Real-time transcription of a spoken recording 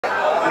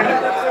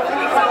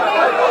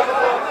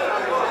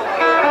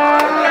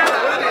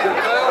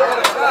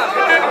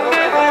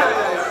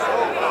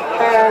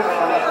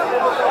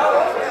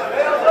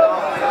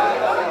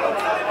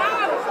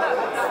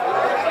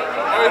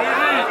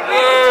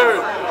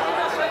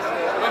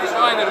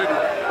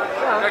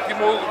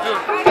mogelijk doen.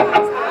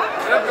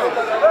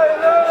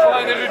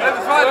 Kleine Rudy.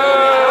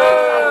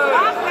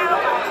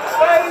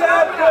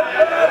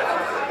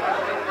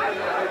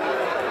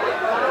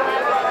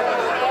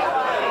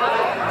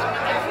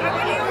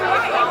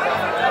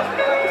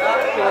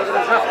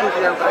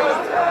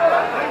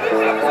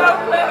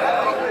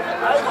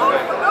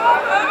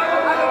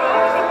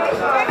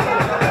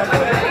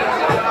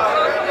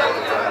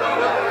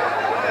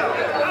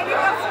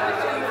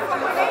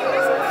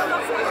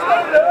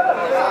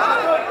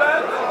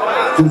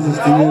 This is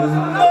the end.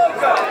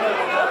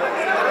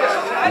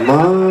 My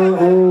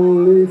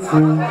only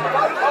friend,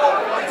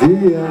 the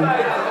end.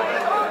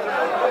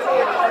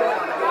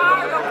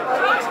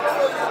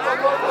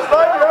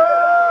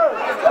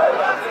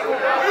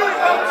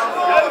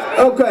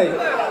 Oké.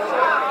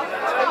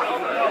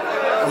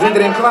 Als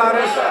iedereen klaar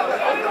is,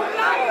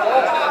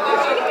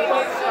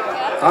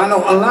 gaan we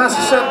nog een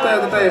laatste set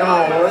er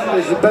tegenaan hoor.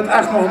 Dus je bent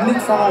echt nog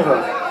niet van ons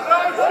af.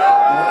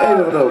 Nog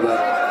even geduld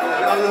hebben.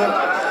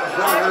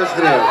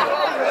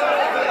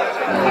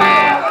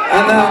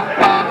 En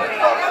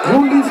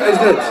hoe lief is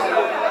dit?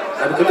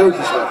 Heb ik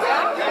cadeautjes gehad.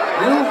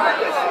 Ja?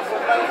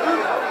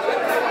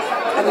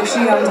 En ik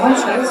zie aan het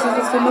handschrift dat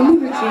het van mijn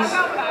moedertje is.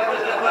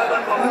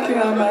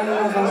 Dankjewel, maar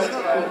alvast.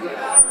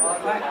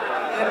 Maar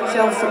heb je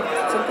zelf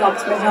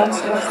verklapt met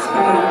handschrift.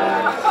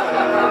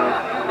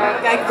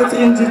 Kijk wat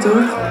erin zit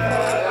hoor.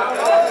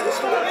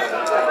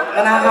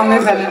 Daarna gaan we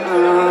weer verder.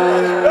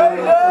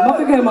 Mag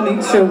ik helemaal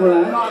niet,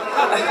 chocola.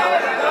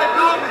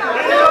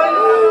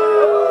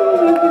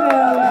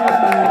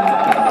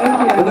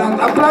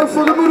 Bedankt. Applaus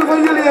voor de moeder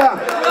van Julia.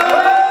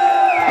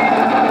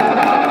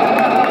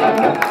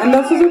 En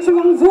dat ze het ook zo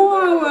lang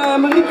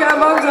volhouden. Marika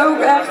woont ook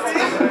echt.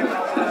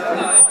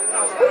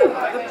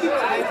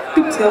 Dat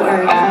piept heel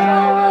erg.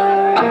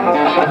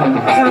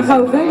 We gaan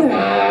gauw verder.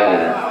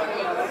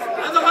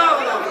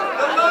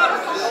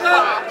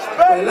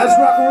 Okay, let's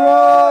rock and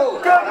roll.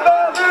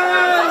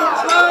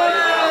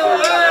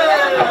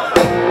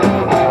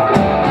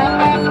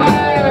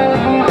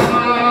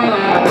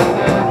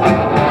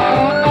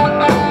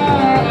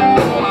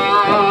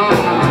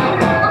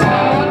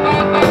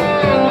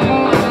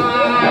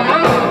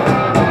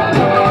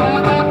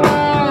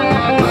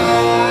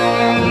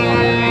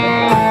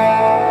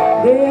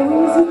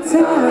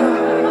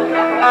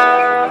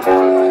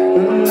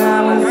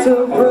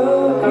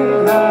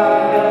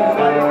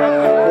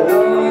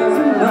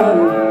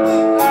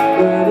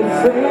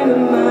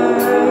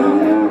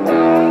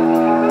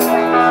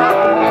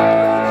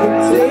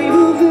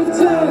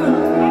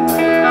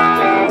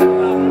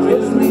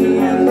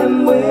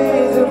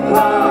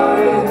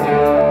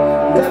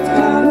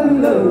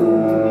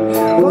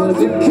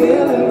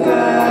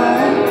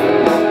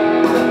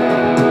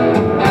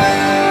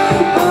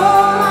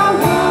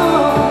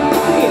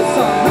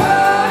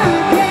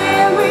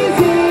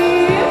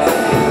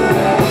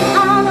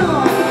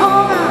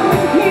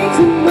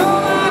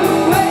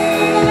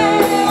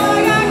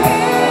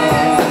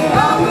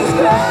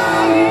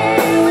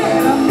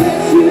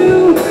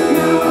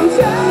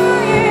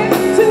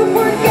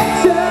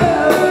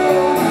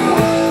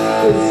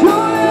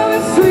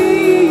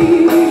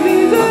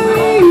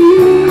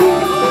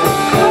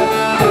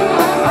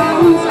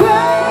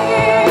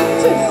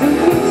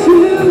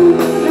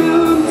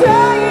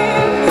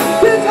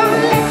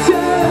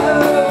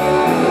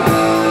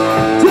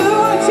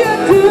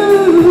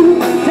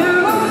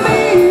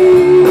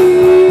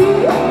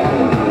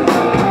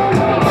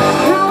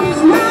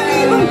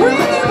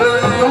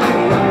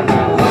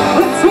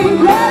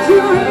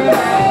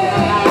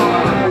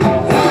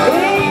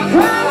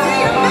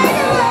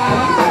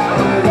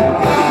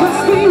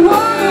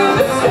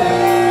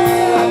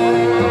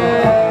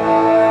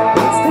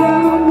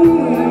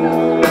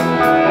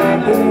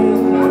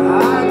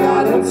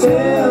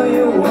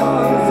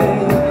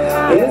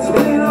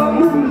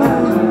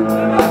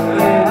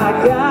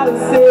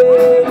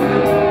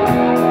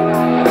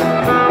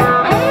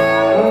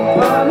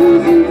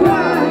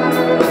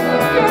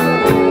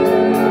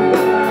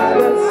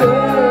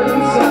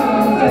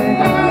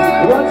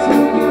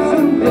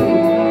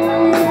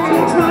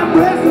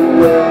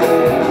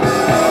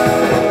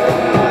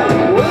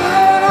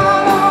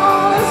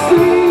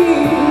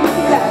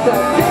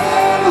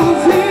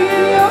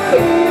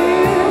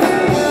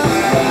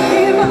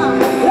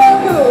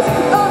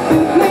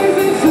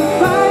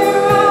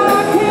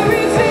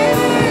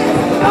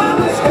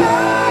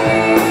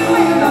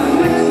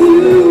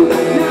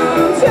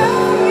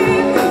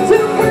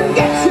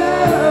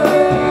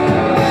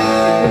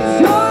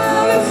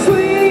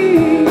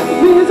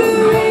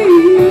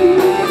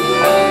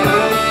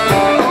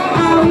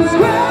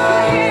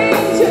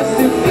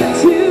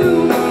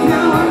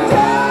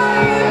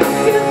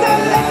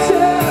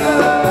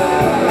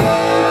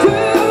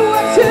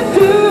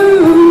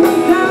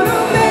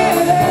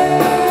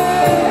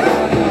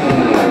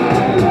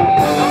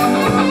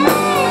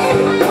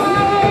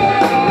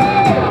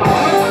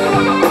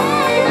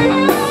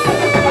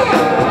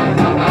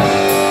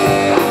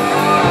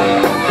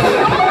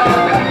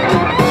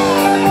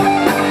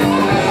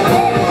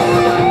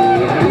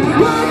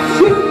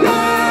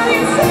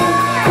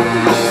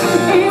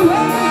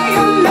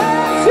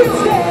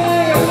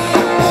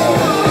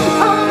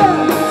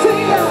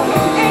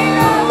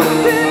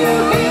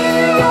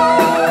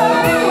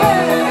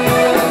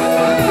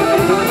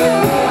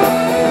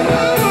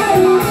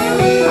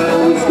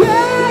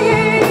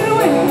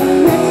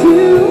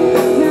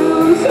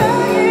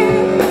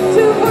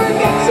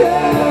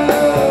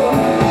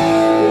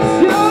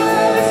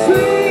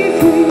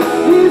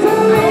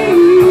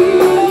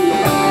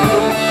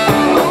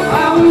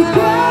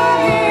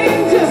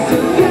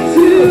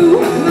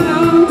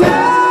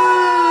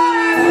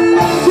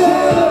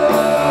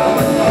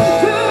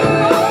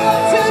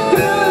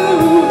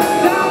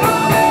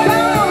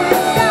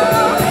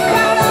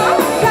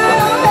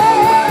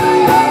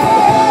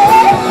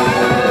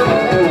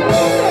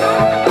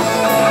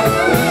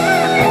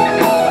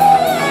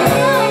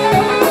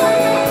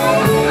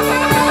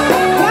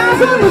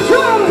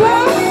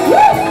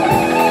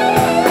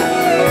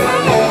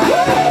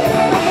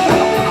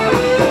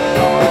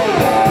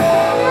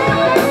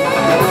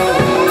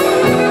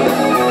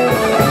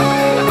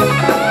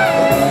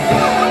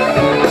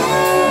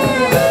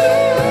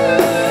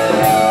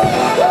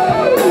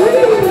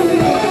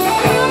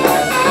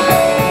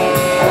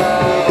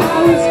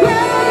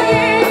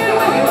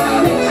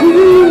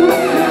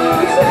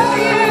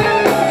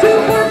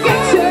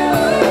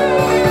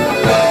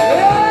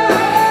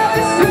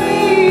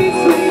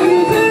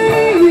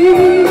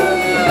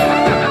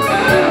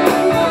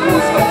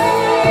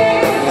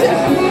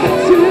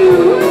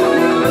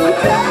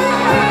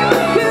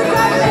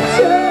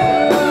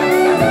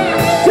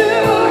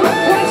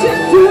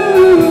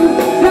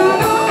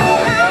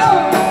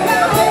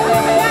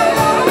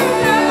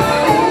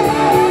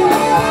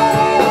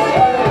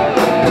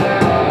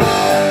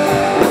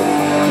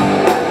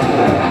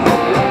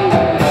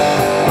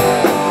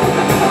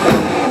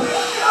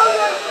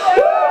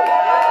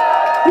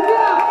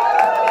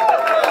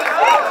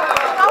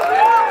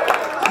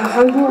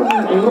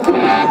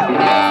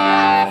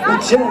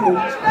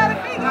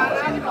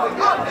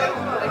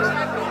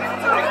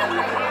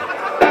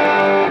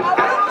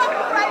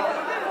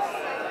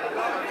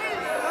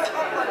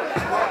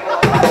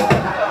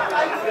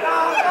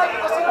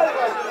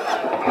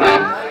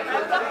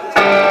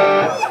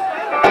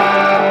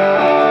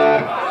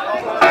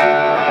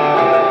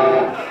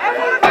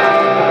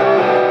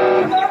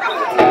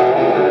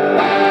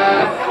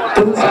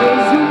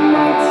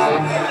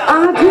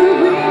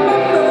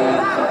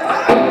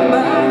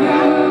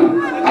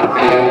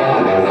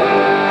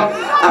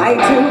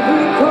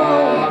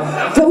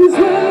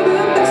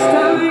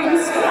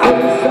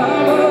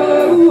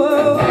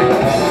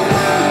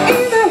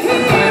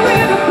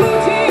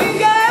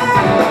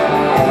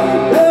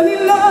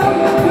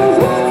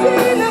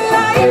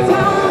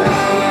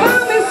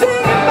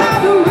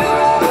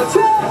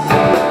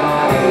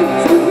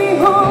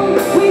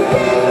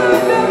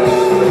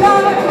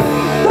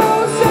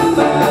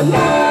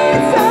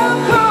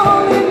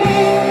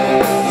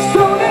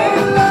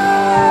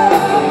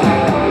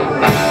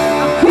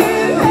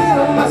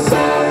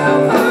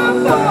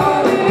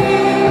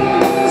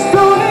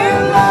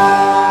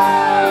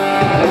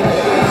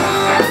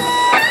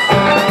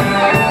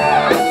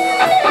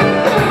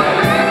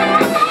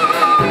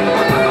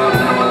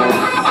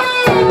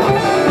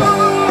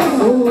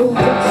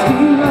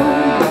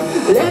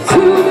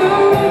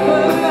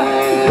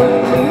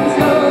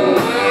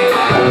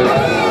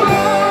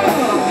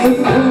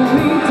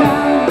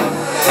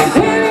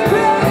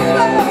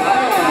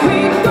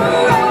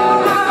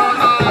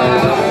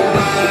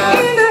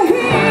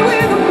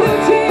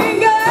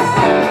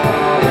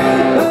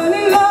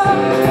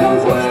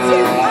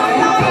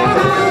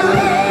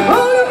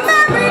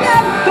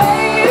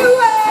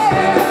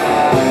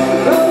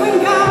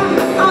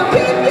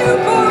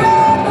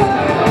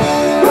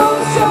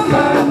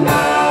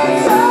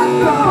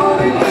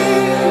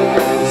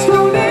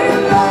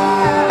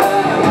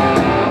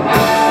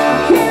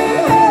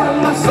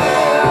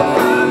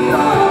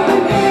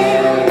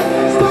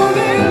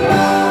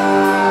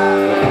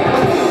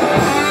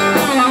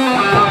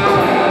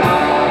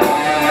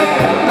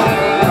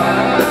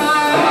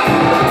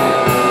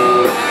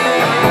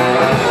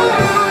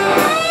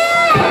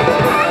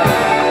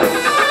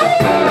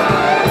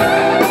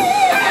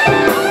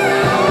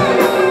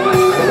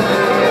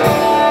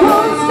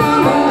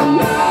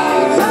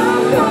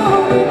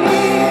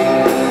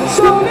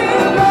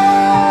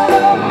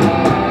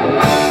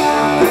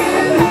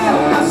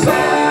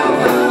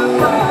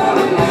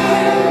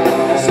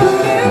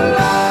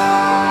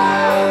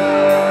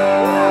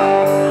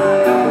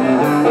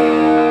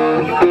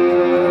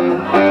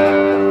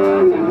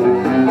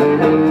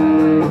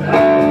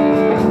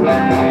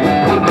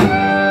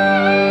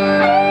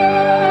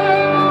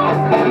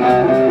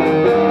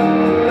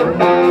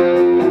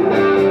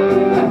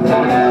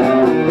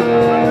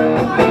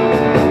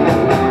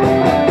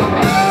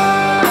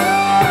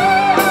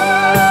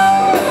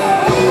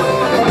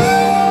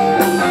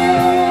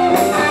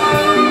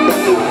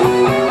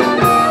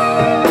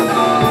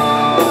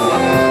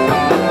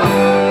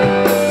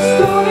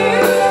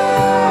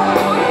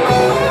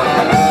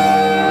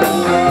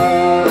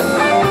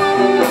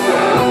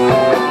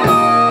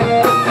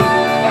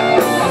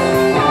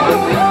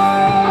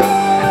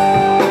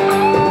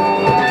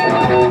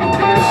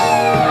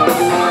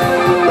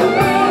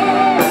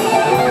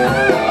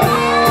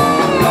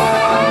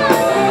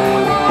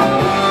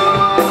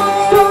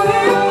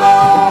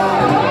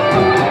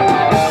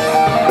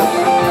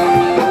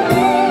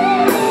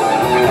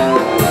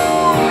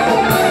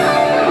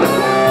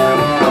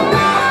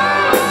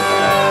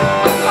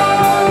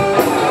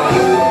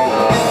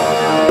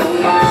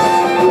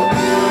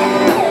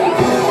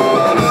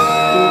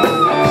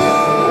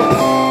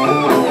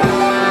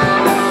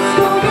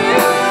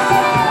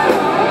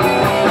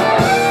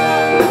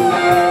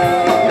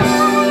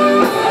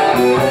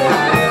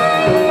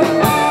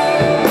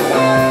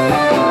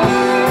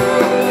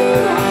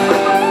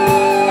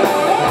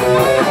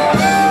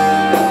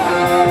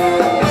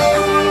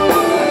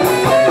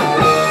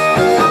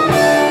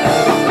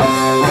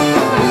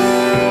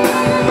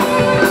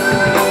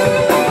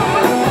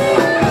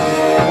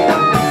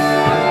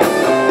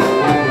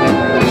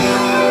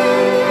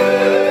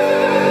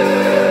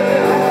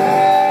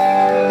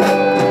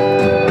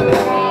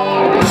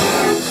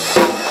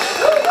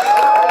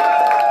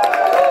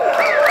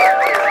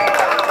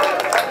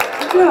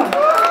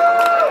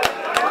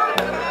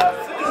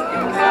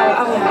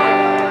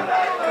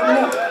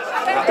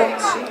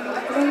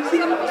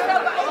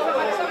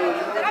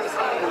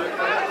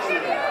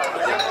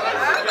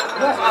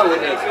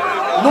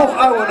 Nog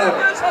ouder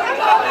nummers.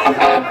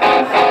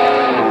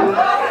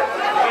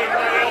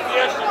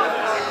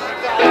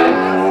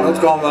 Dat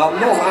kan wel,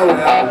 nog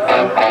ouder hebben.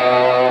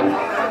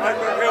 Hij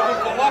kan heel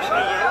goed gelassen.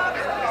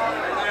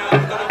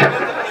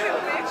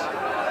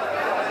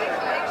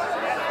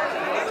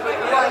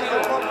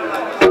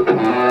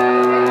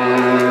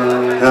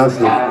 Ja, is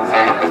goed.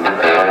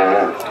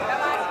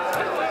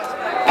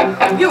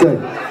 Oké.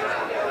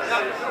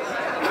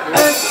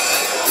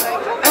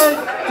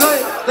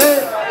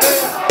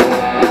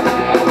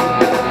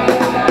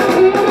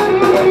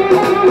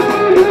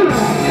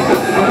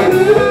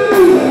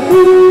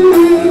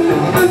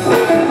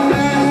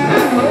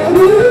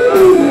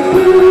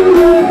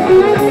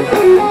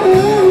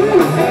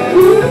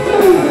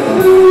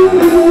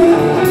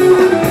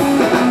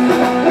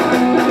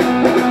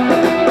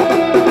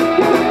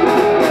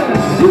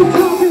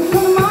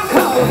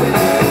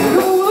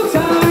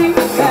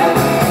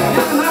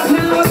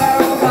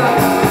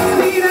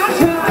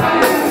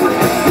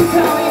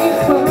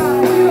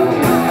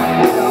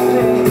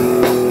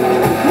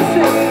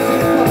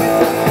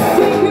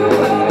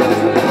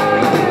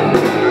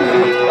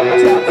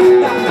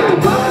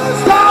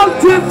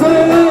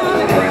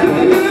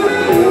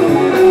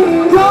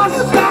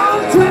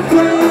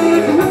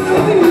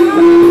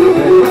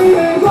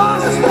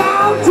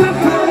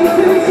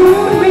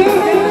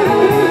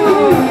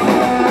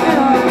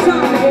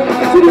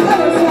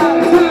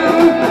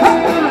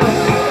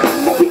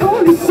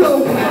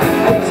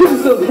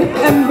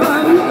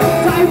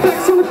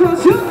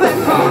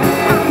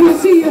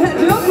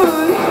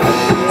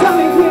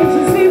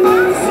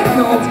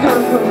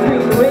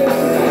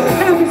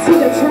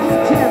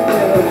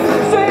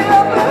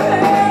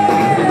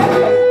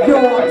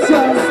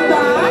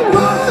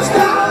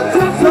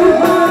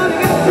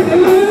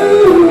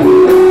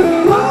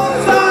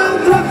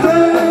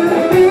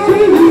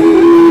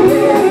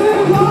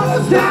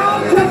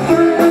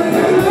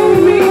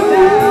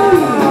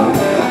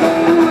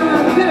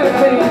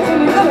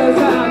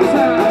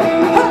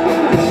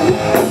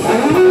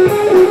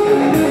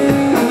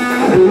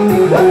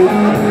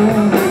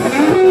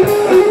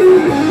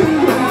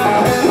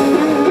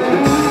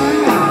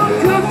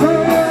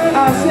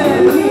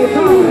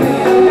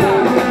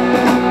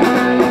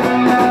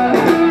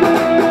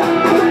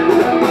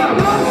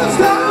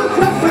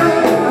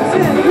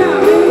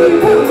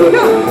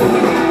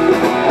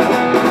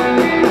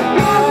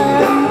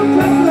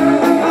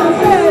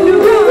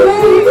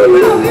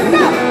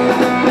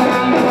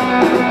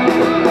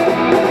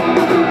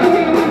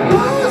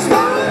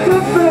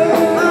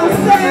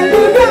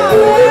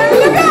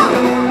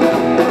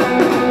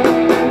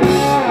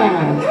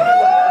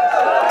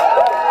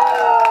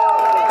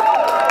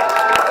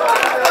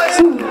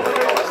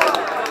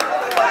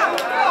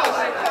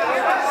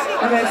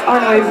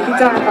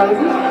 gitaarkouder.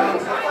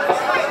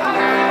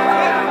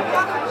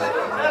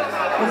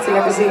 Mag je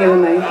lekker zingen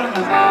ermee?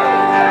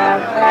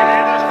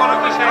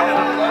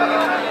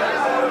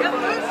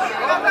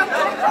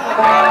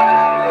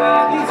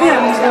 Ja,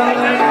 dat is wel...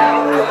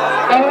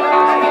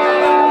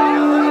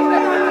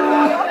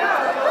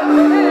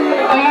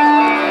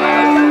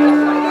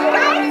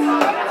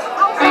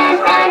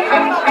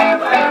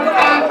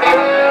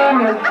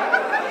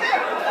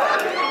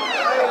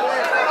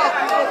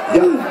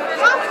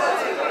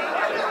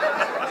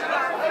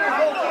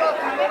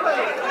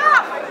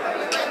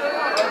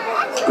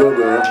 Go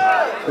girl.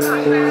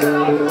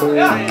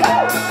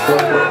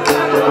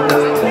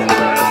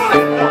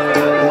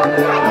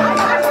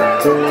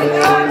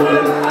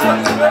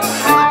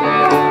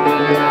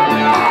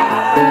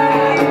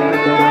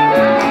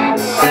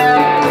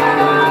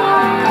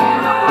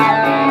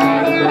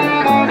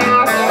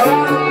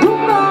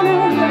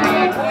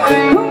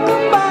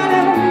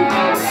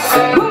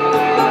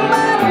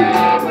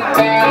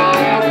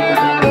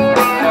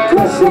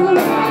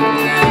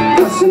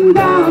 Pushing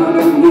down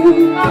on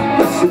you,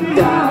 pushing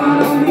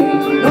down on me,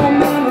 no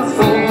man is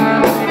for.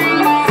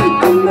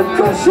 And the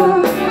pressure,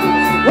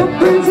 what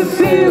brings you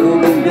feel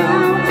me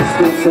now?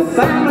 It's a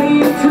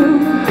family of two,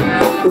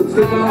 who's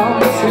living on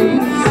the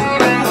streets.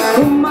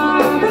 Oh my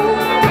baby,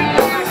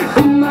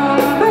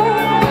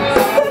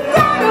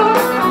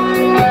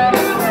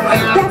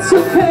 that's a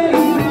pain.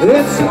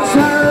 It's a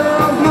terror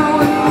of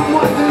knowing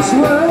what this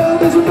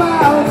world is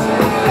about.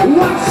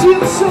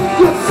 Watching some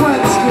good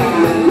friends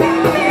screaming, let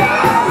me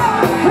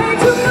out. Hey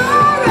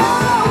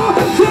tomorrow,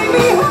 take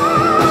me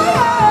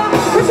higher.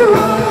 It's a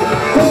wrong,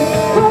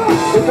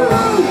 it's a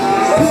wrong.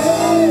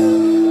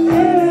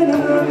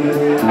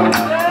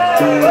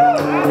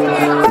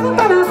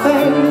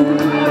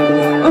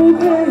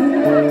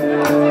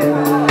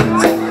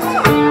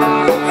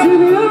 Turn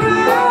me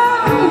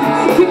around,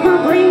 kick my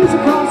brains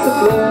across the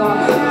floor.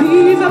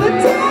 These are the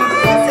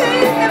days and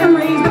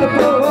memories that are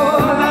born.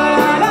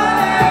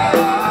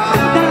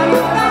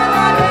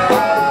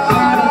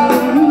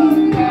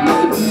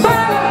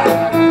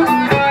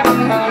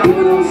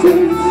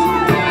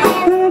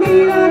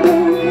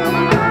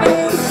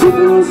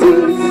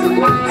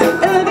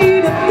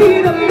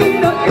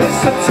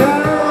 It's a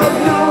terror of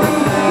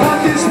knowing what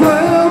this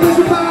world is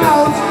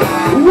about.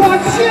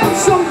 Watching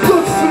some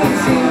good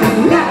friends in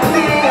let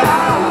me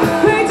out.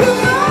 Hey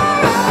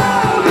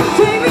tomorrow,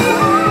 take me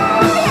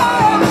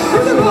higher.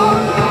 It's a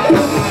wrong,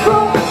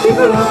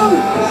 people on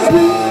the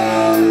street.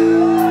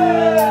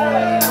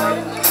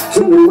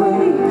 Turn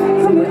away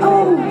from it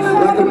all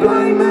like a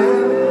blind man.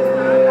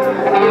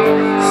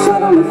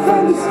 Shut on the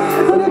fence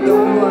for the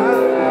door.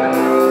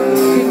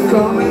 Keep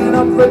coming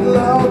up with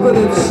love, but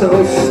it's so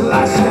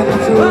slashed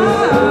into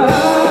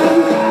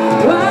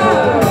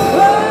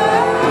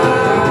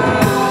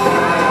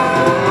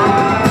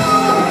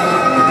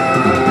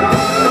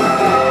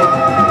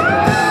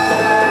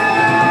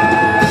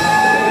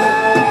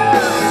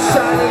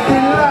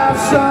silently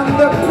laughs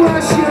under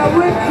pressure,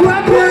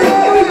 regret.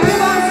 We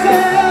give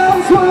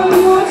ourselves one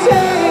more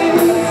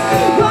chance.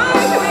 Why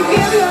do we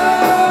give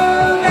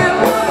love that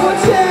one more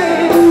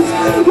chance?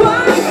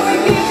 Why do we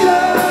give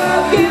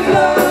love, give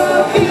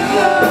love, give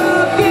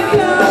love, give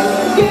love,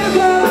 give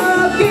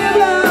love, give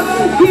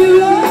love, give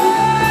love?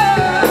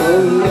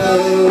 Oh,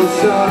 love's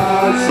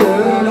such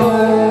an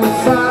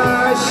old-fashioned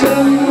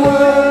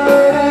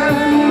word, and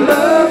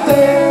love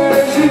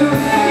dares you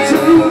to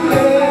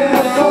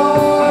live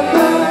for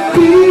the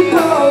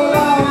people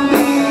on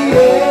the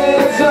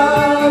edge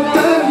of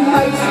the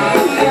night,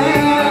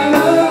 and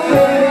love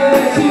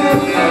dares you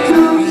to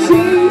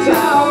change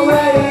our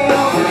way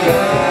of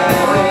caring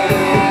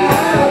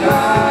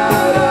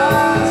about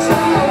us.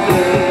 How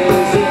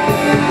is it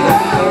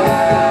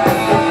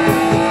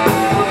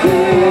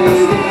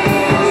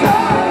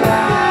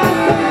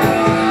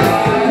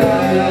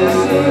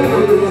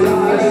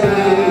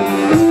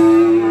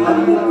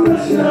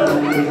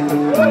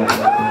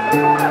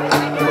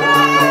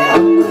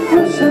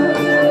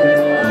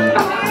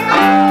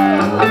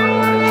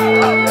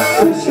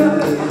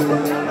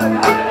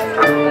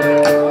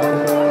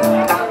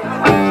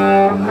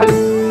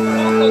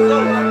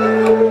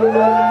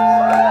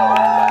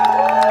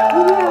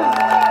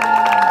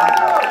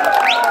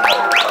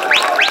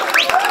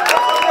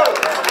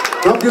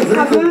Dank u Ik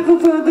ga vrienden. vragen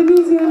of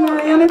Denise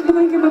en Janet nog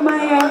een keer bij mij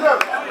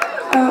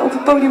op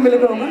het podium willen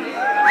komen.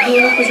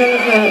 Heel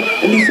gezellig,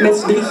 een liedje met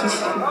z'n drietjes.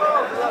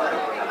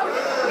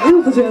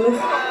 Heel gezellig.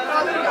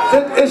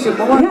 Dit is het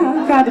moment.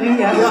 Ja, K3,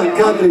 ja. Ja,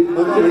 K3.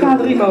 De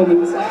K3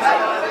 moment.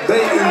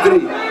 BU3.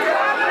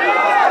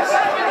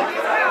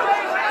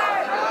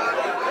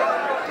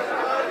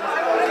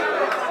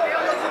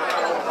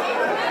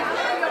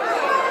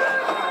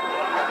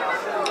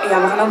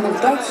 Ja, we gaan ook nog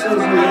Duits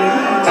doen.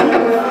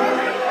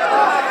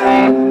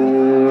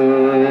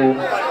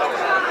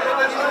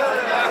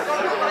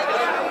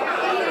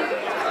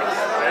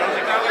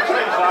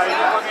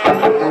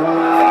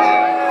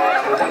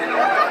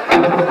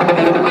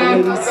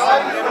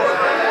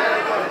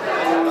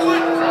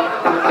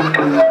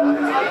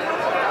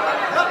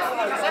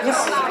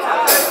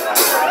 Yes.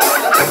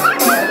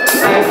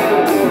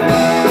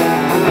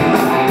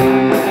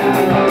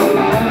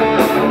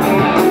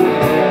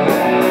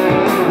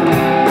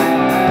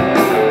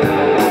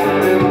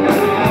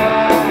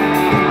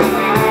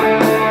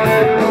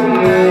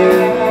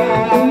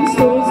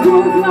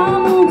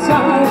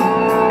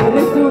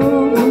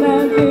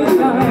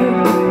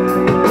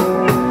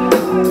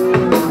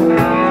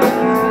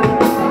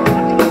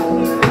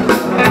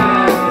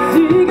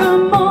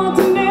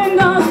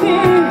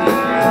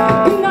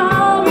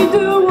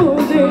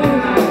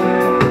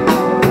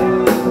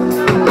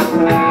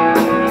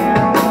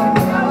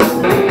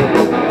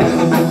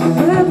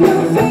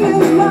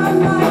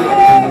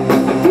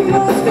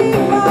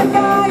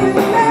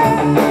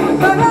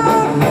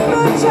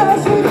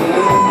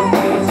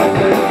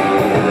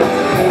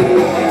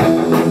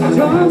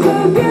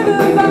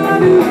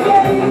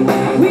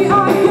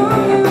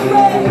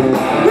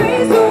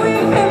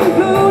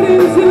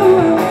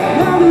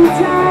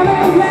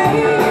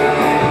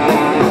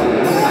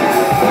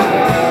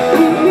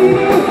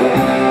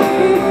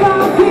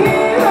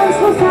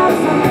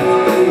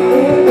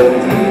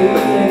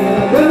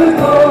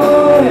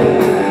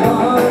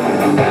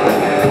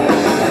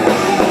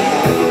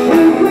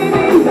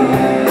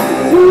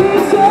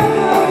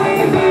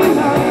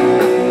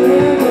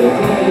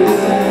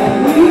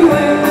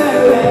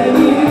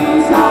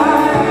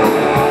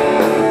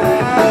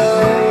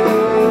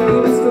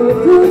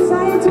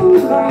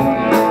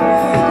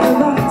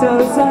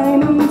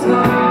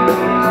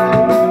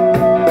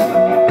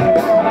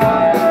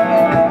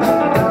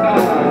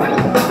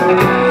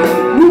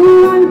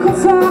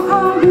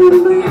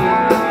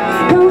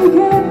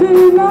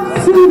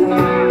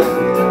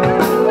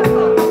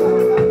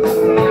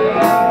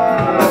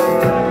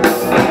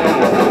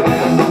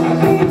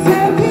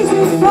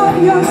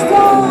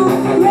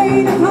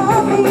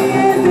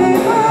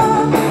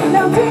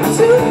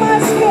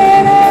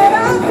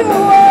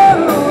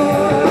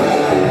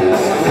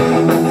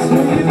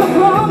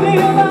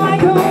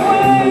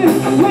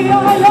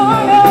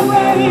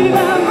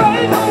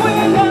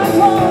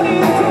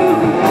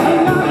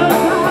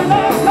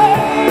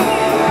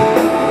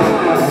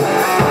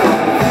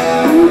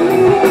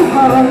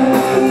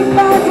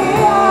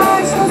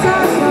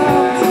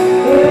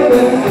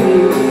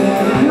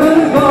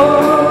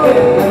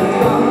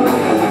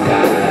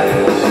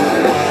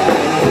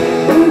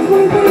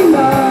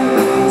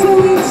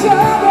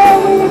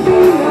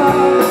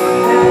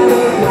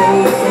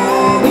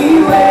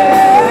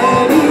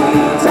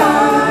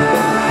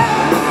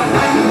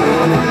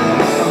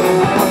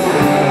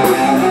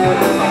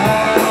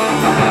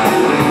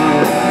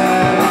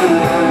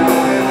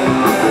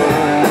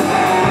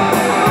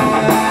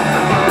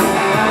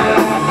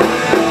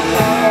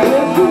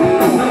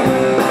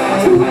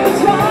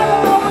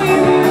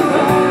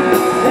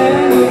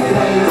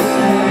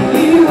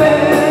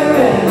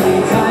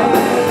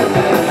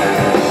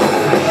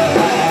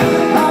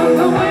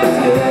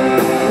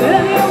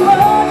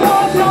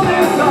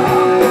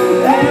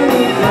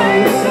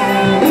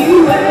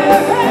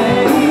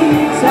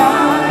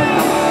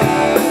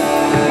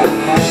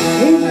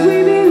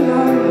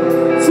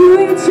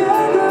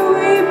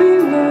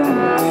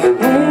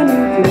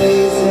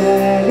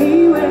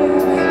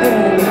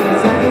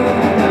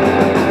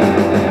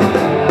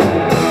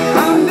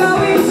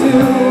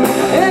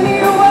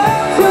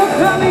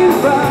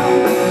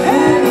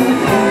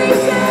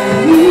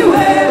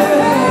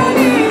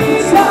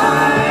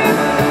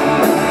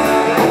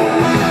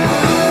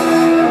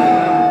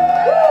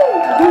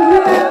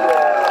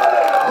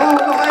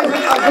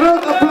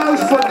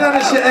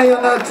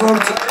 gemaakt,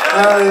 want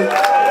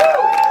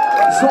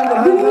zonder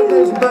hem gaat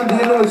deze band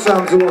hier nooit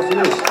samen zoals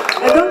het is.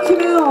 Ja,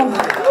 dankjewel.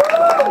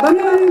 Dank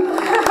jullie.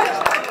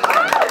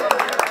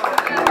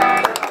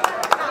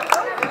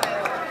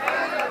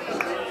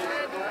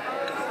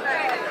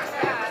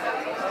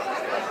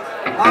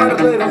 Aardig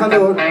leven, gaan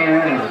door.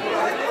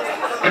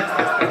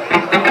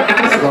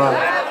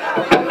 Zwaar.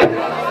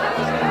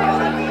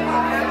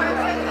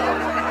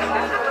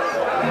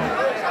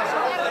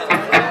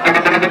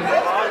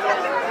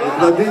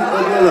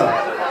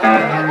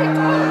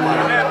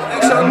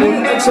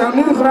 Ik zou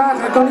nu graag,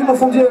 kan iemand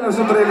van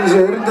Jailhouse dat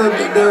realiseren,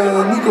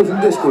 de Nico's en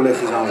disco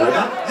lichtjes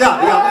aanzetten? Ja,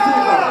 dat vind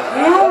ik wel.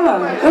 Ja,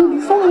 oh,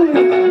 die vallen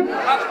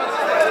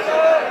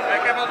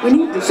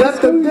er.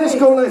 Zet de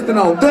disco lichten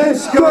aan.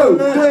 Disco,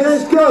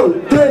 disco,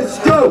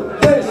 disco,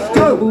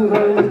 disco.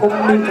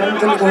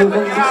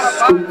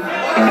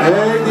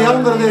 Nee, die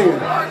andere dingen.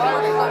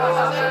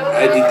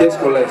 Hey, die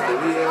disco lichten.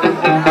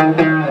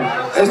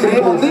 Is er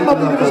iemand, niemand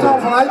die er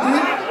verstand van uit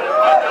hier?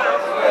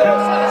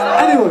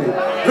 Anyway,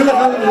 we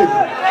gaan het doen.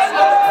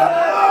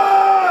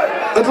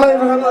 Het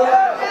leven gaat door.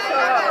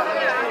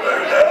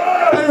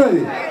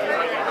 Anyway.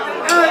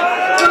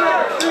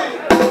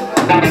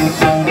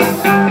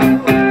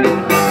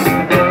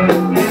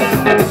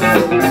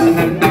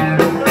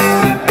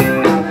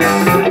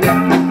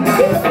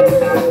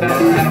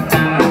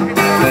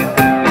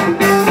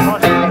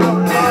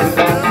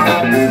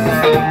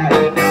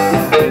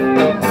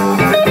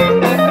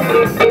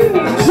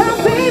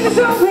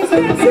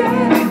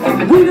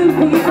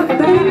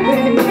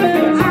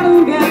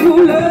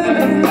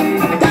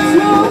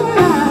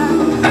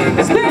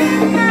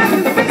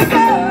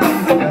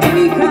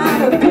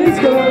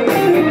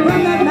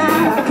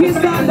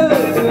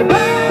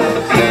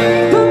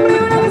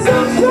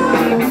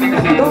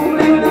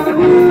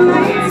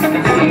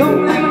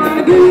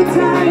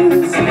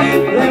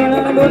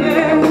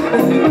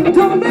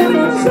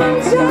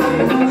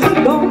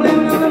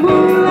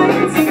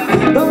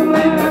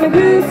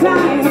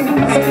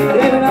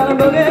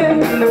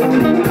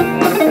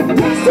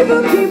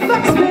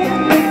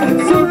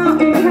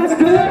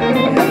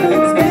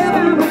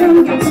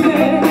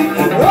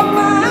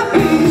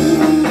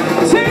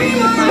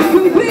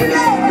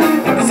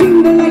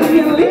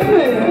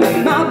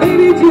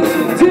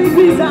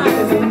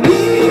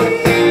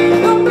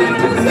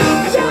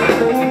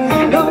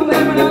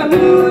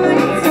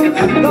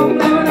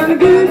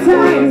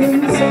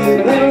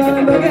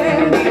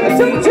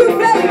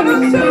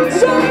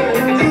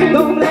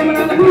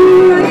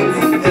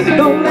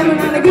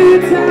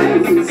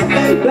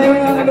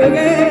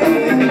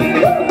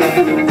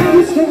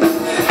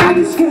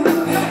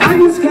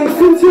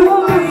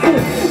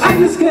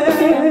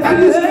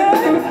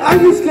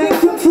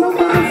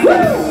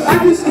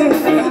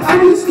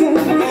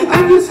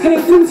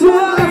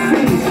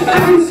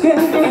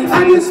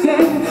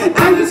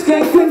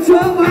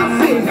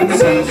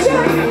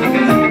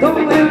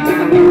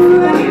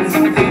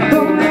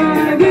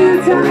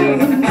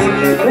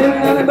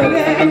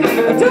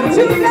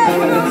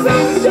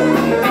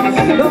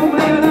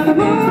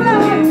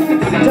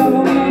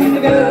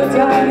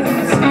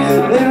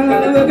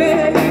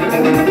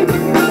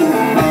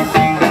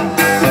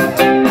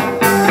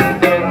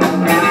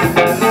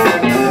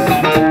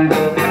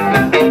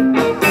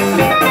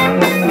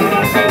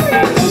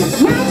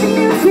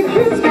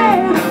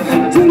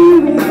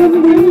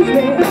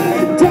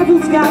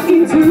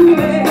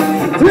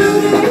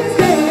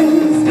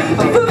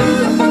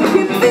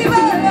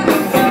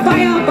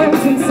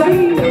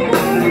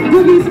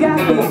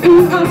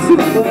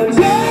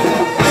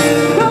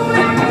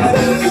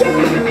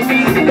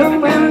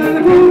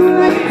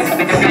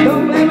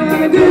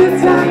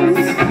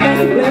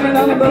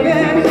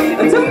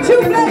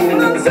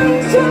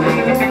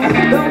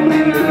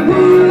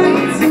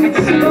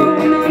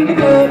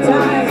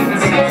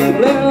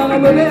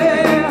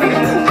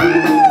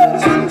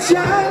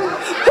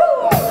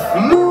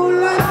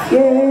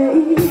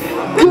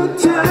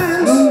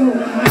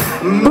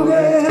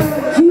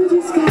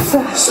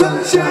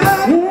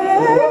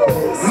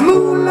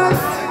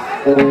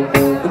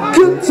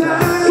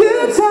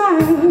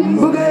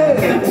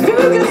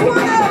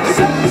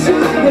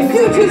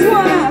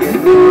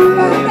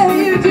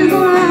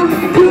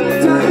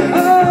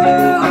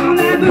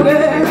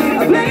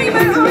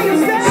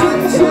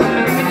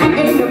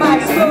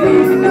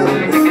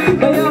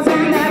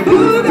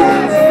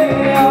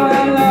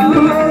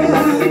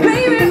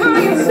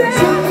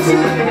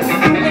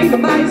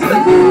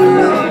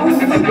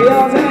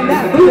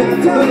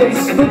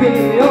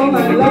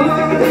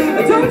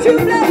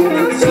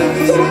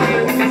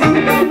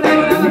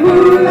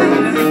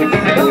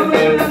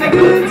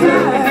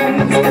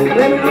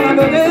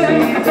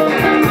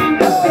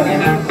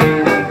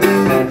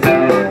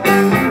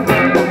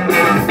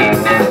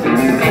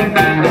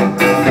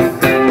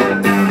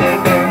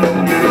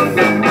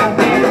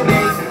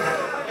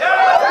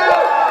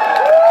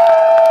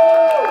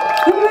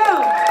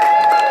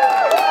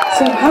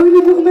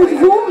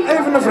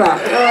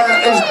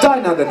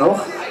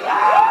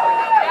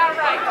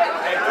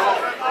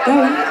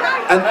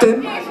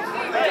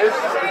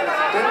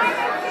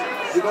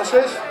 Die was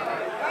 6?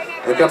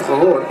 Ik heb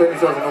gehoord, ik weet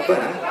niet of je nog bent,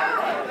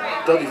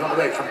 dat hij van de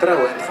week gaat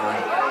trouwen in het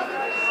geheim.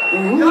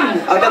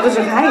 Oh, dat is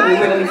een geheim, ik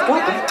wil dat niet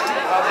verklappen.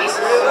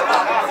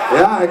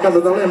 Ja, ik had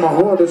het alleen maar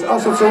gehoord, dus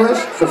als het zo is,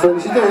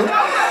 gefeliciteerd.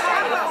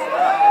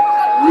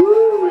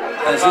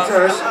 En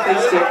succes.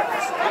 Gefeliciteerd.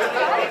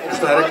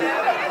 Sterk.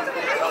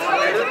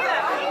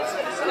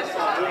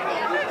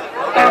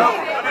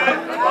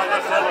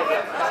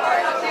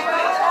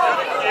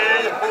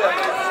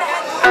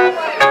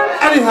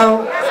 Anyhow.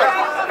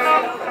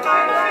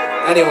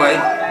 Anyway.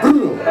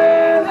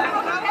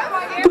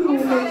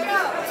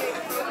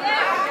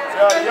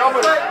 Ja,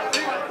 jammer.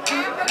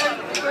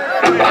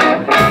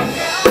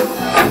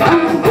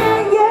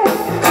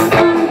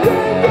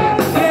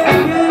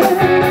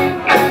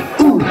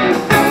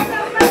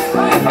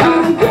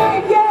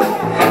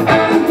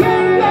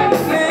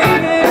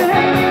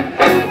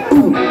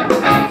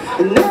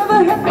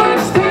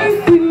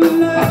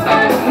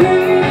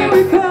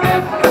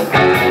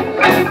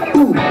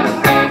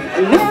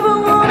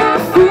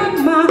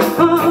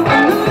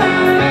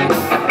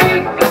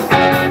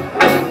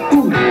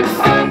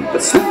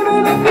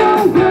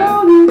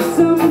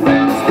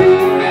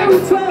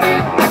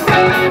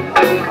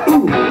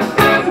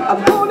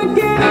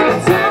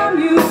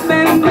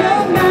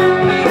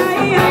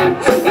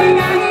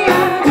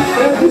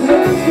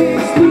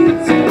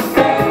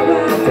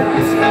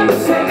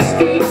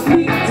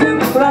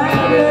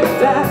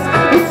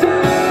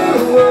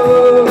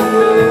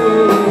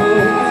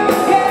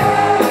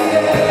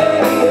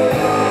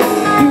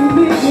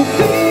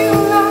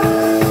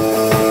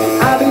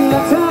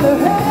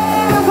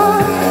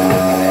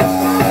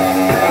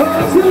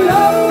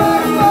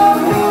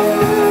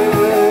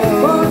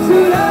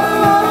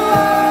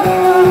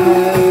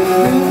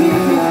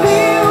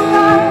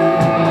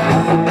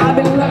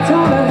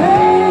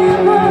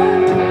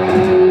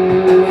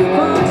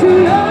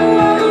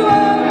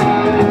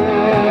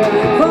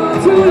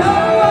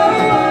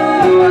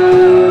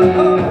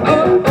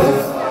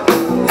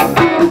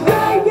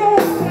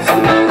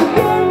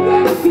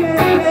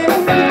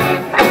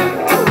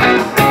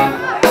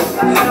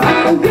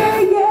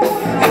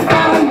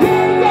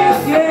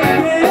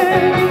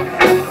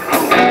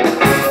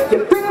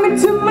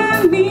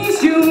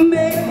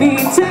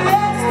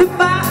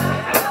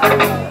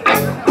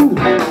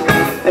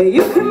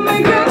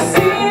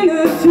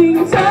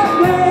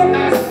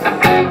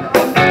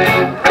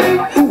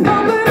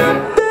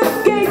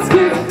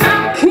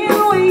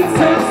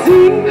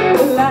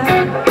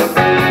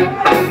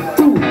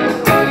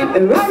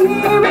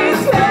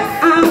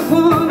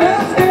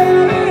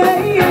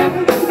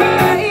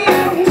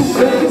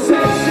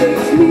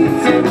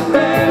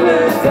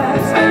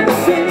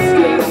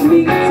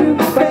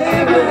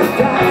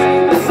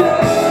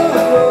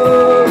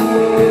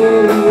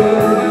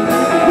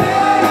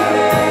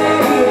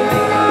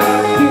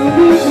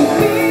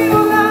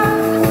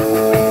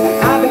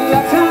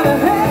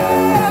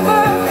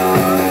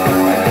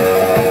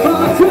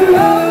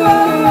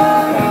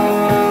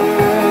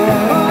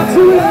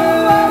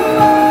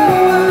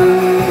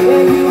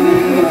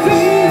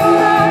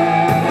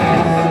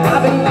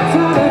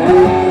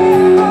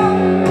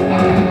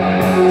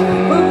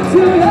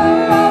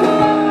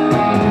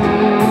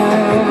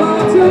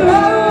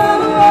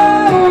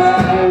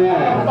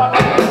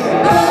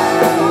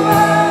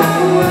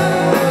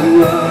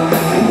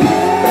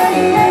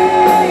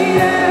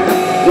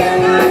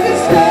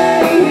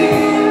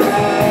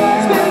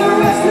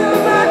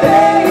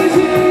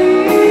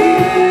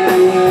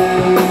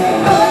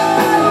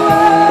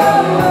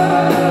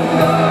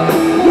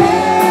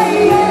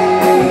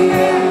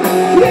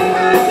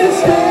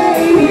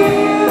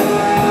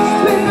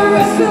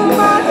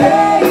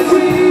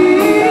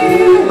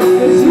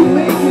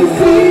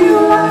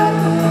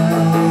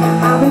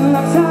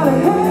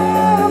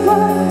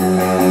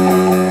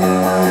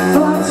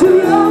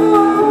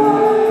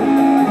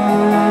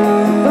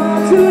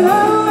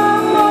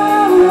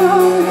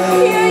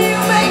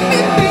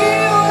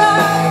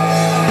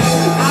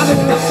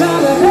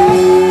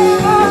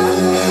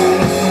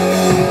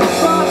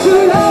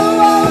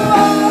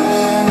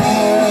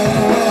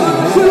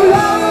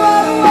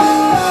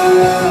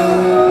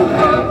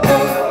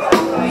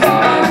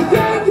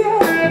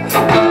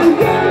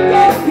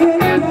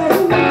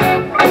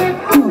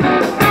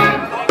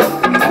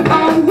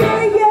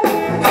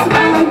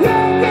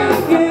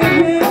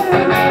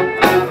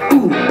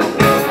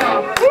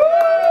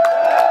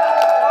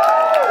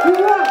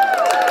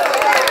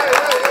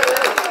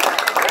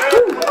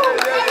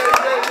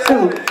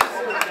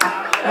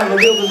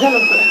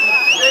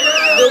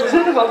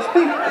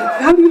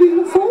 Houden jullie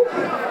nog vol?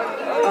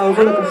 Oh,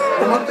 gelukkig.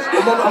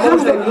 Gaan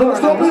we even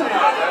doorstoppen?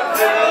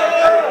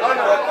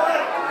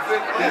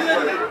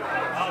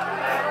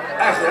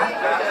 Echt, ja?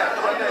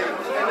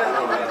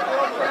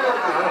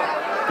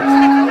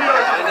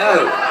 I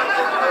know.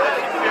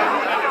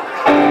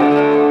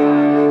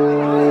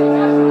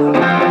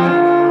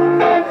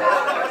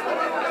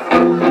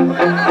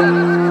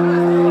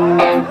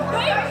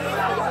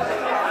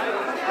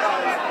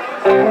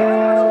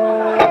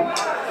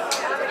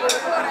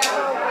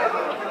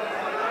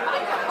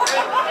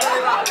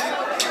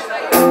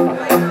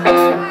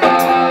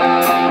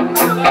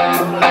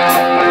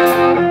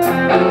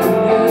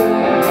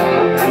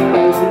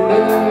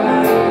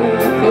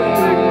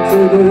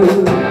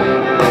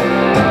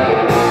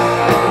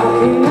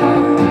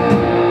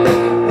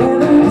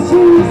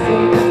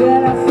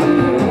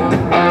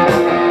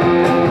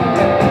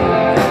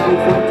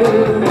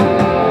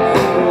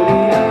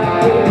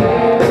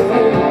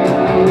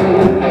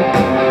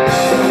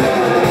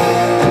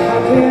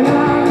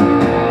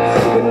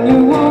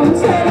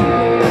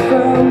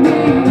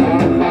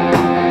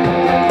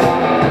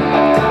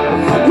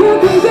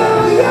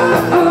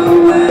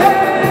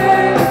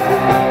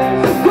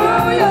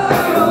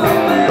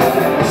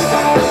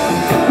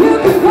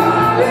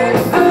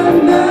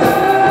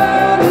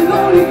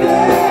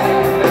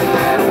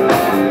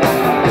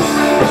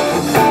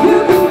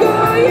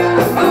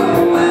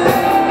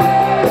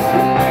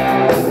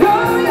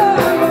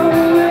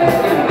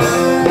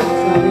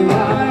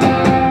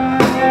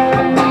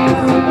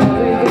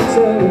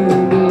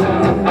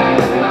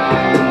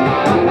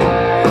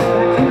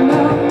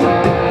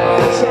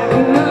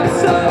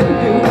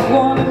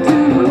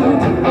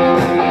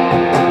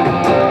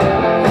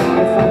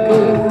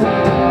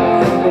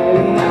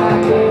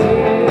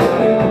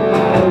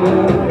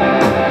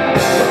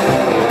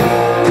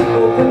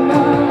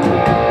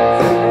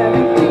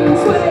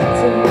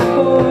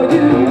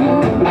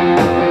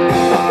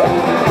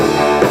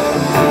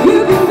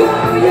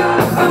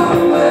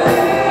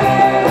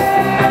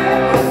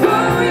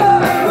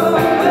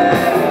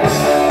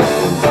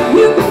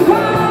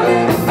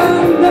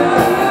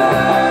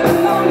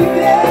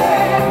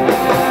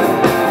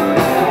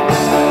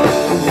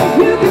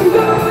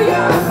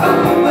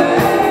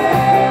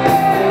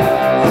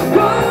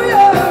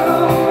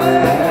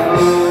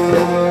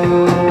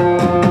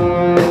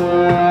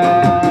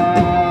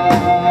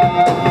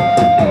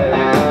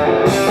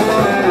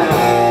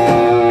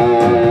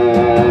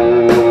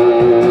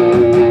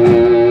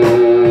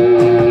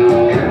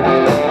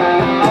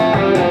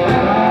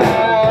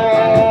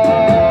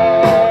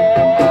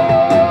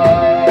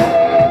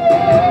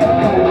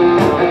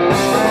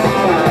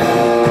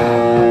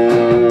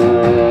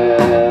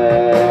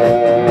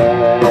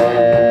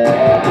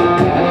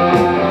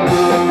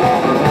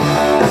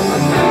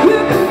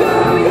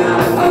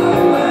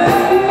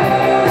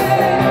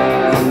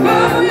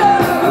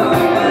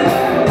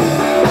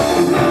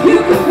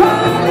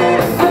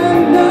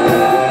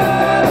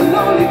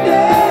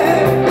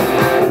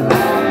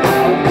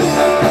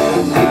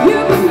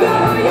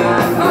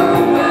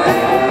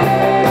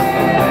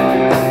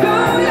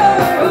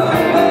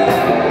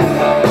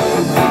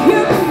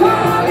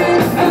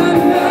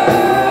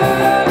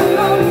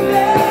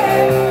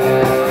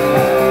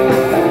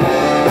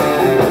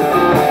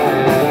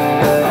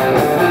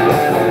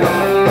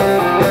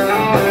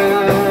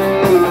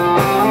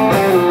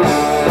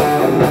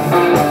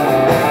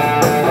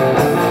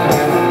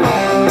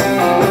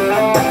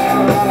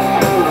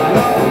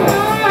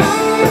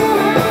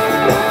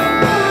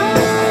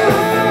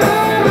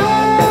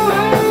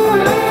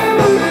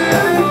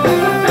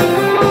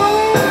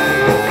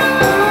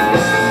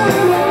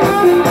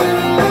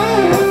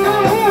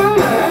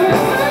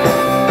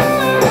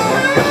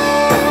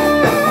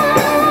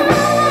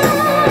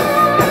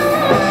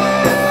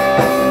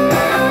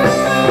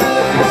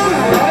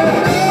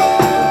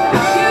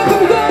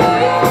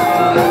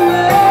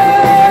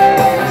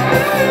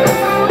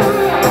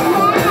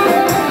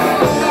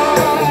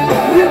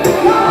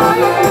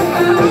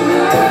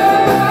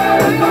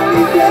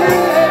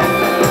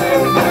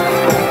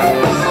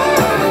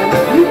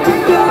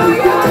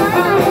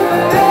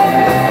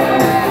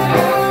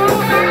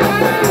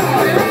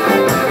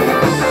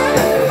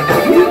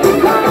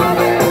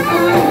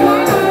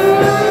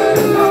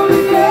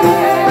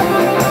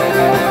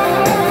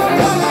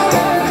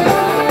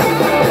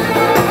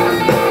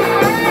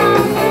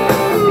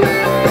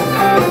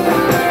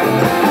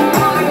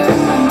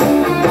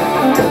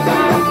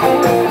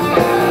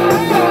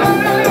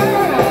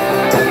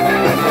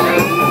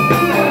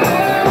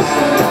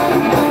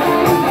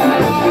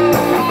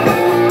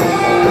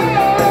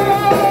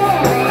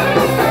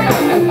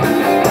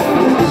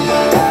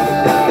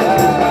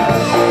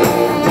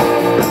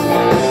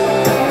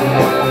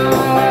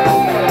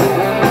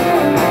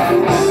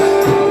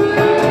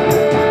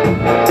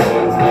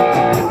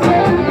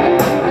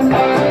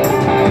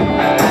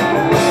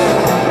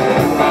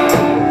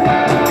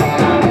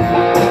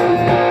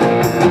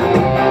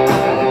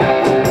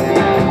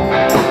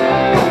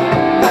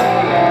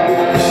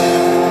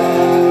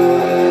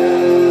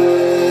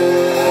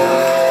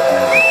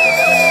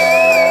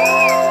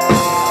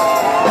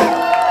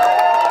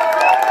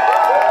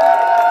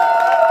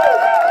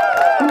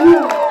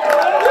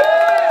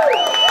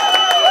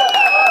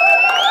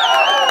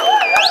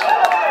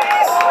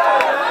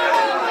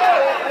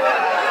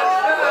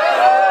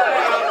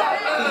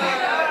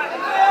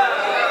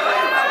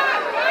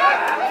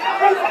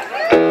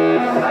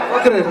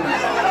 wakker is.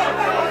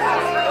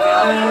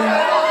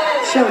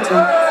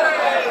 Shelter.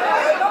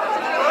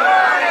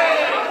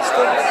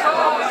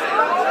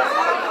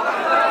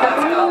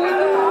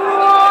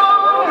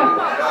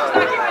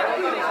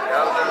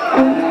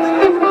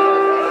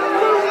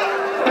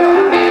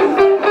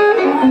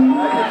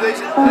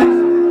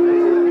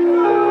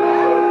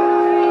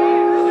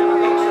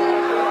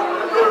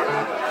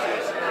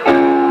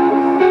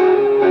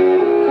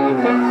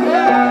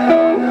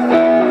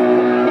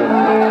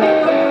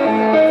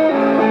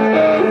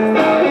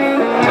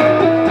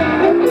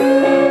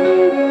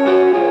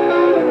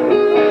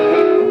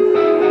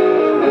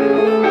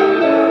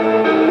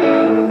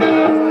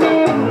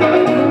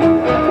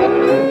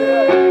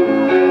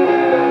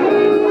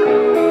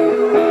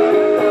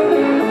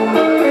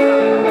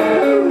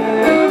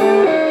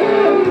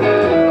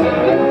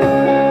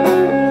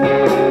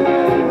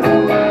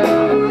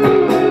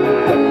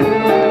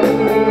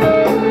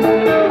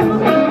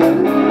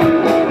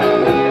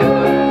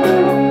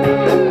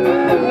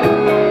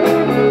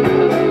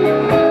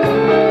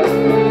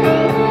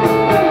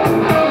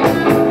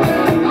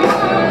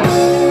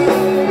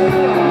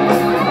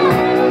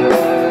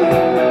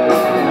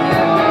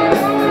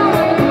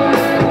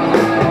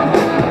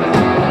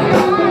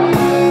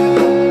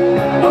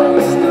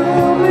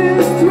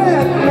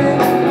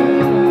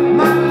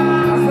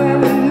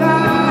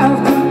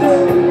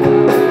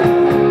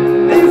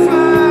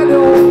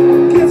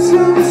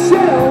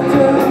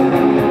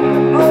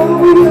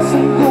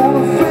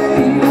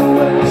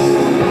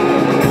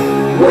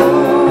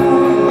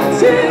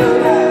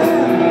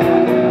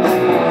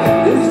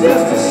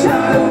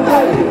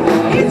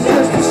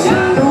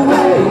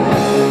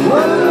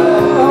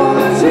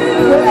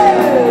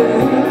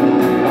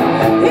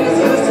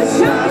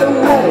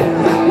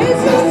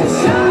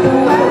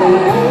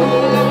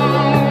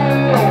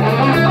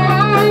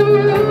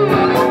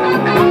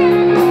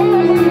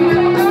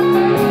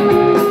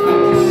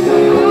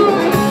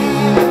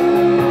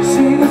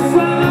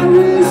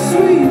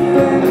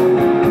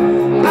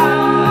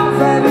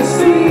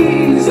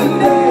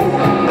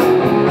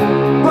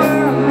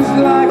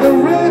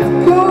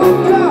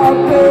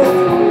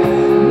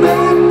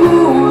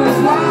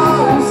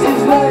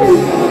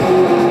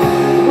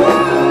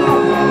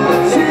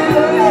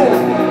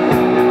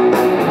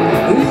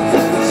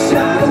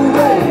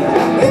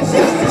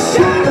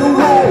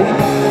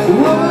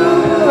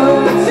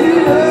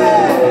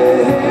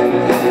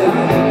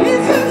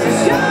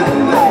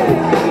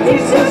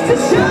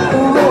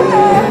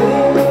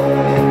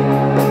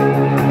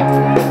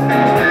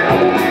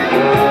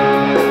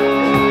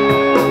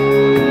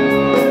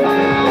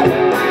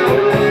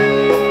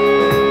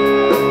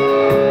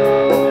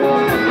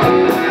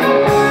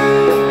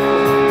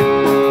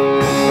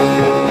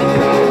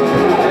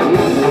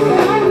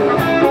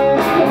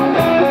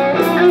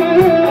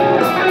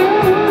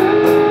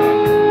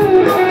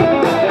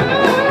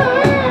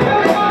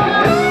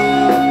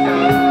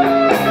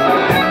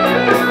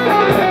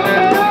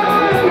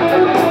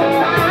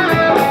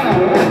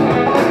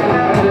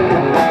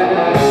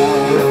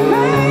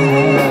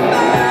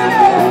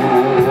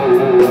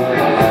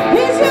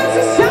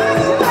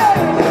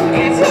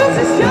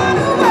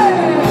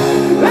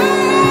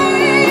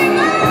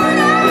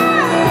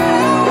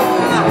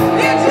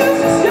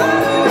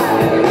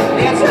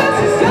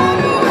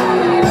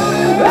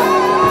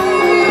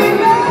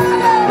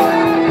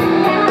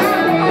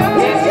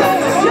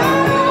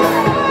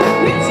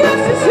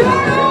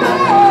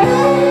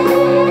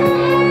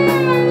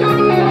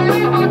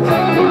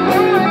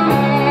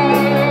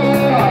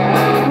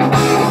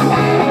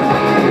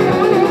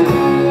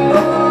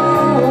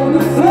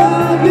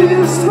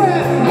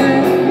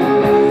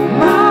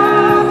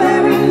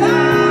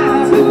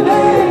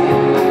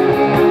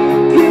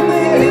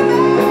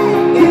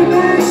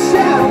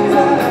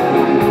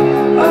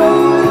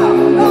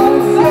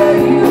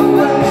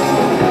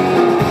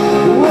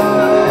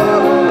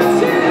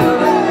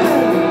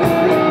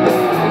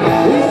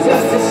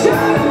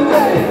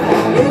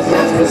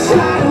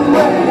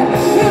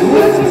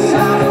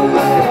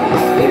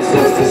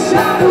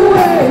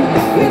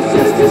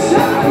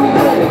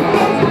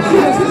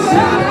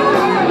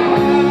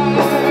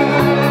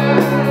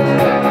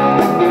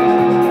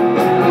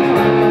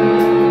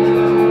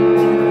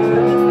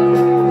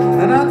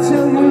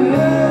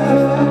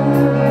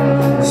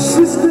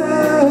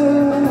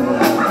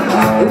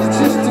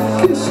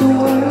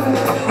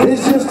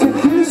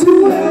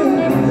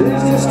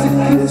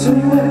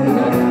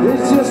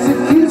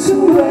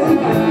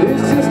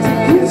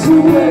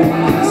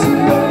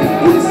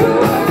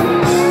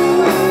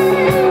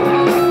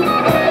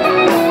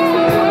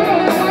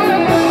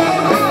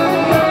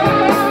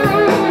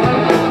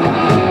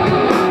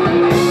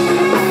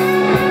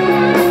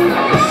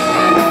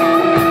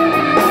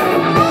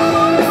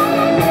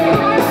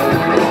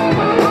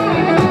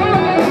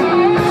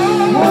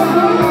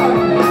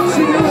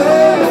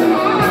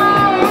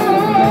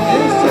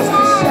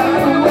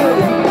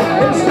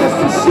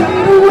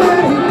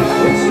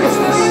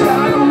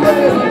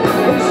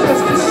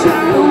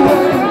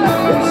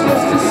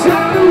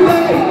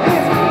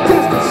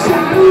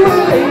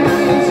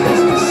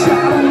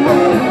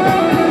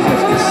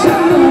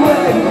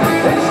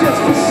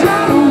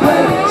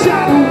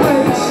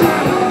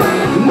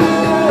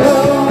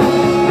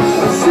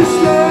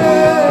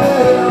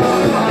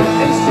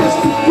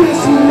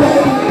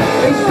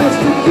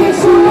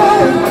 kiss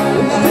away.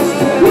 It's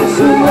just a kiss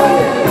away.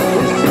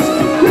 It's just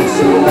a kiss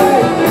away.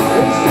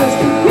 It's just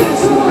a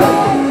kiss away.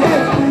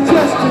 It's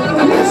just a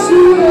kiss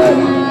away.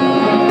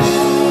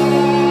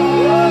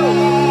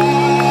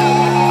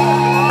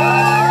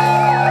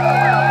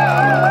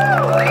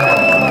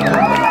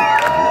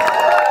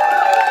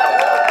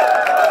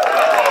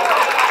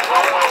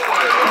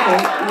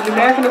 Jullie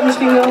merken het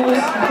misschien wel.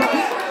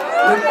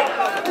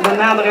 We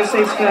naderen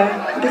steeds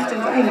dichter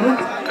het einde.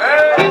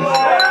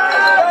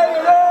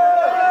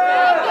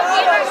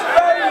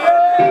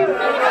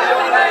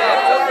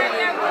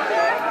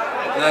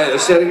 Nee,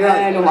 dat zeg ik niet.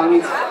 Nee, nog lang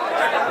niet.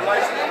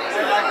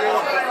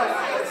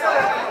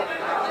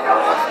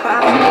 We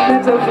hadden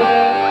het net over